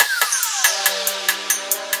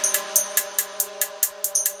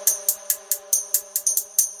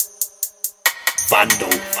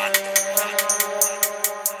Vandull.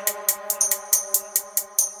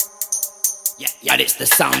 Yeah, and it's the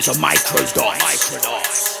sounds of Mikrodot.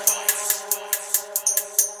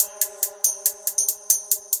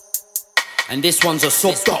 And this one's a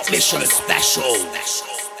Sub.mission special.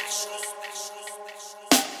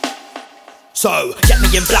 So, get me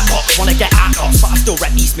in black box, wanna get out lost, but I still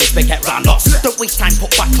rep these mids, but get round lost. Don't waste time,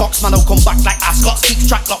 put back clocks, man, I'll come back like ascots. Keep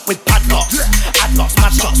track lock with padlocks, adlocks,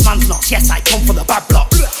 mad shots, man's knots. Yes, I come from the bad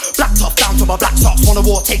blocks. Black top down to my black socks, wanna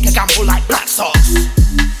war, take a gamble like black socks.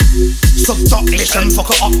 Sub.mission,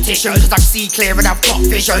 fuck a optician, cause I see clear and I've got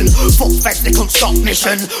vision. Fuck feds, they can't stop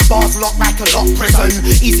mission. Bars locked like a locked prison.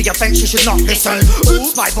 Easy offense, you should not listen.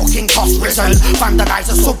 Oops, my fucking cost risen.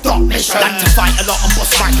 Vandalize a Sub.mission. Like to fight a lot and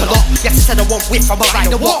bust back a lot. Yes, I said I want whip from a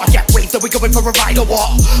rider what? I get waved, are we going for a rider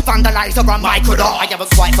what? Vandalizer and Mikrodot. I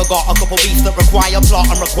haven't quite forgot a couple beefs that require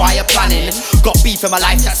plot and require planning. Got beef in my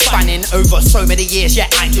life that's spanning over so many years,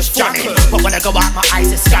 yet I'm just jamming. But when I go out, my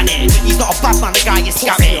eyes are scanning. He's not a bad man, the guy is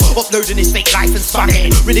scamming. Uploading his fake life and spamming.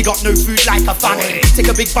 Really got no food like a famine. Take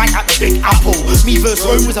a big bite at the big apple. Me versus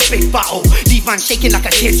Rome was a big battle. Leave man shaking like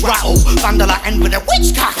a kid's rattle. Vandull end with a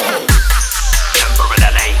witch cackle. Denver and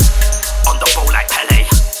LA, on the bowl like Pele.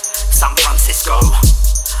 San Francisco,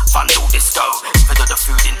 Vandull disco. For the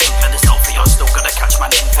food in England is healthier. Still gonna catch man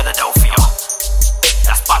in Philadelphia.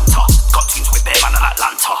 That's banter. Got tunes with Bear Man and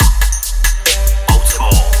Atlanta.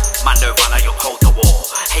 Baltimore, man no run, I uphold the war.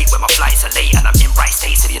 Hate when my flights are late and I'm in right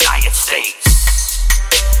states in the United States.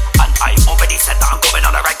 And I already said that I'm coming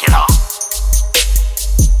on a regular.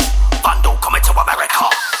 Vandull coming to America.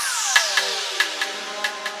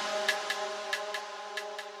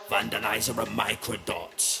 Vandalizer and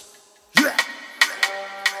Mikrodot. Yeah.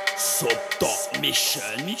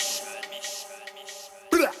 Sub.mission.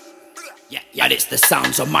 Yeah, and it's the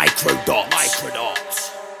sounds of Mikrodot.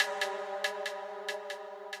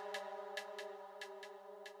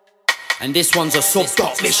 And this one's a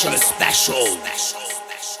Sub.mission special.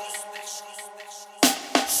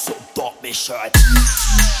 Sub.mission.